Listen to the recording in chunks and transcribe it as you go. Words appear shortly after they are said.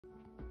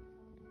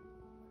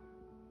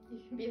You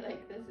can be like,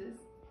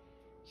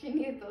 she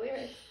needs the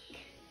lyrics.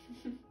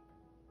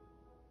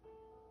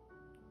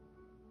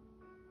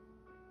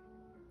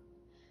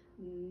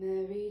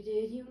 Mary,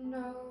 did you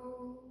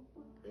know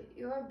that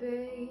your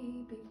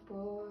baby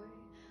boy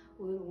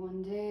would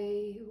one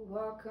day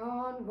walk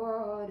on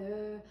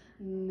water?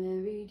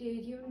 Mary,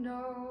 did you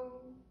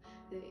know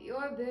that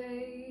your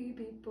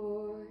baby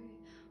boy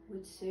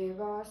would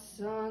save our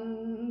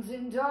sons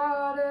and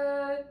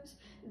daughters?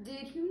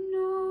 Did you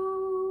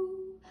know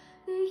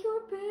that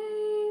your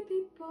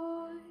baby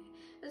boy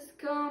has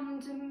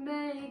come to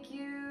make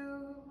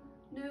you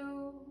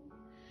new?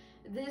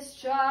 This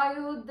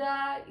child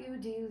that you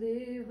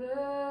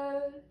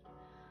delivered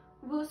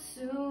will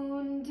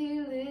soon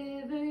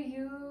deliver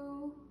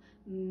you.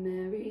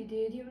 Mary,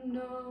 did you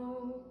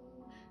know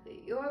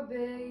that your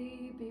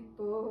baby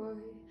boy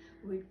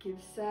would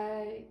give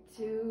sight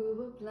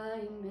to a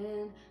blind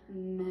man?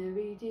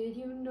 Mary, did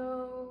you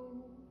know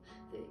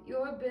that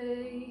your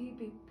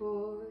baby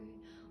boy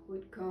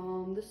would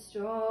calm the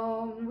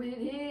storm with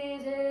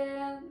his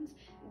hands?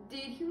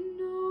 Did you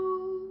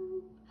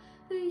know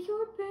that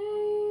your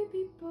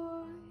baby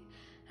boy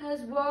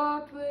has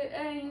walked where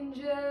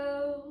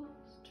angels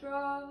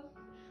trod?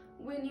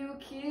 When you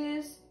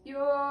kiss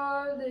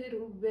your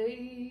little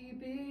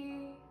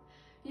baby,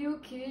 you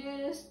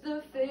kiss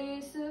the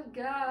face of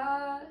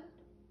God.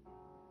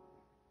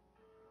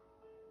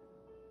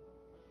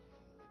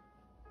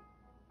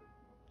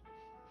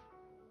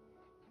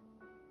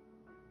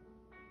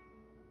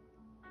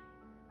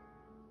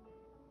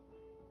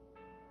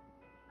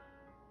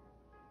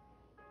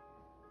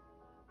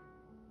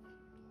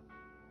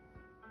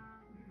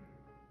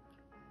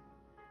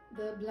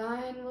 The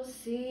blind will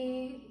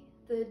see,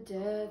 the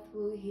deaf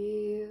will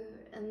hear,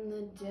 and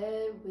the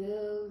dead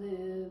will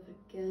live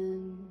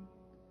again.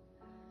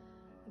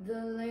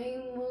 The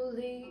lame will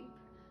leap,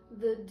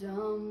 the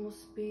dumb will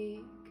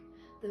speak,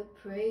 the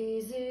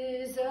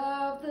praises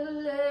of the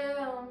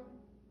Lamb.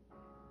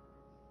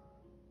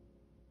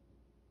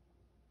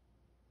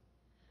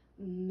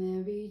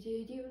 Mary,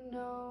 did you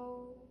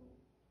know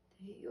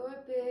that your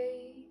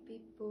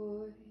baby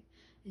boy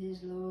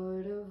is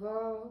Lord of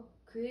all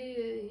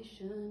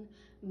creation?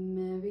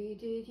 Mary,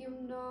 did you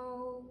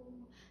know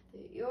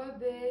that your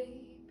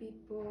baby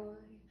boy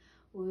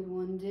would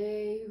one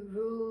day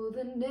rule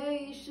the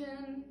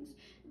nations?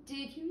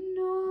 Did you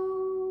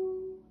know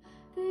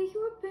that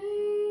your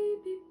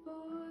baby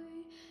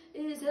boy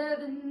is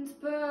heaven's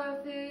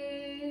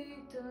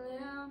perfect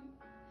lamb?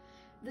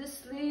 The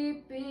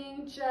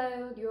sleeping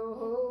child you're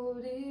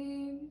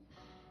holding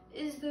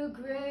is the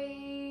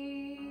great